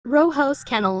Rojos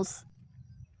Kennels.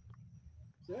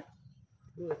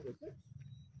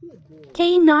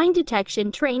 K9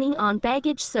 detection training on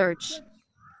baggage search.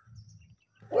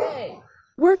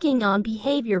 Working on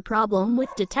behavior problem with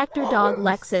detector dog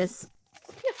Lexus.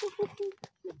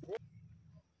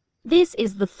 This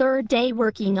is the third day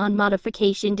working on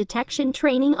modification detection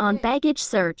training on baggage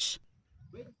search.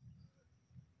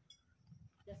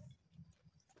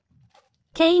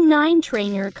 K9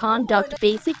 trainer conduct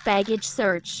basic baggage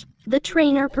search. The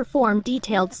trainer perform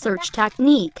detailed search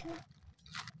technique.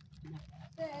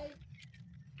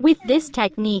 With this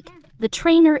technique, the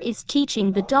trainer is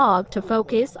teaching the dog to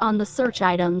focus on the search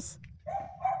items.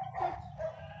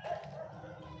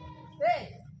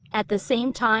 At the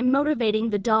same time motivating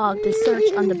the dog to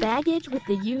search on the baggage with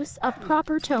the use of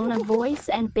proper tone of voice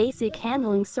and basic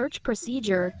handling search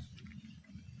procedure.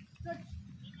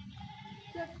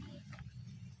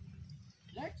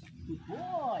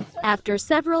 After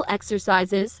several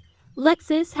exercises,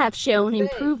 Lexus have shown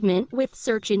improvement with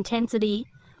search intensity,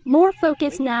 more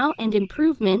focus now and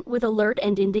improvement with alert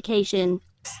and indication.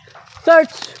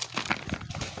 Search!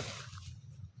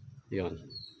 Yun.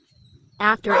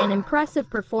 After an impressive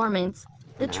performance,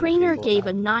 the trainer gave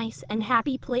a nice and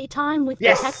happy playtime with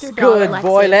detector dog Good Lexus.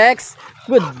 boy, Lex!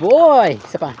 Good boy!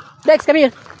 Isa pa. Lex, come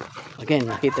here! Again,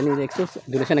 nakita ni Lexus.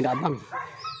 Doon na siya nag-aabang.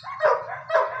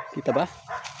 Kita ba?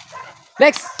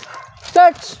 Lex!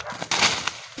 Search!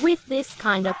 With this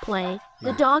kind of play,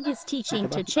 the dog is teaching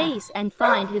to chase and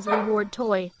find his reward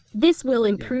toy. This will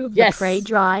improve the prey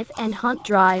drive and hunt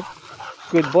drive.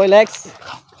 Good boy, Lex.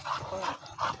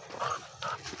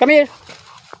 Come here.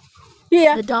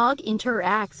 Here. The dog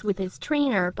interacts with his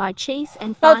trainer by chase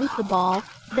and finds the ball,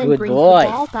 then Good brings boy.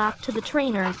 the ball back to the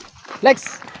trainer.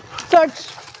 Lex, search.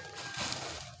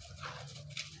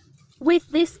 With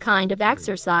this kind of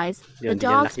exercise, the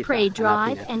dog's prey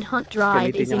drive and hunt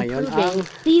drive is improving.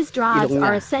 These drives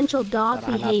are essential dog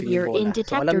behavior in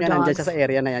detector so, alam niya, dogs. Nandiyan siya sa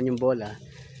area na yan yung bola.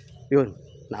 Yun,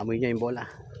 naamoy niya yung bola.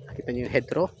 Nakita niyo yung head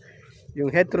throw?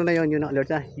 Yung head throw na yun, yun ang alert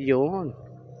niya. Yun.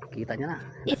 Kita niya na.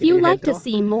 If you like to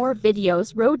see more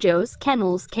videos, Rojos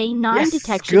Kennels K9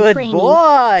 detection good training,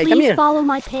 boy. please follow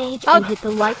my page and hit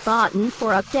the like button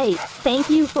for updates.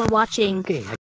 Thank you for watching. Okay.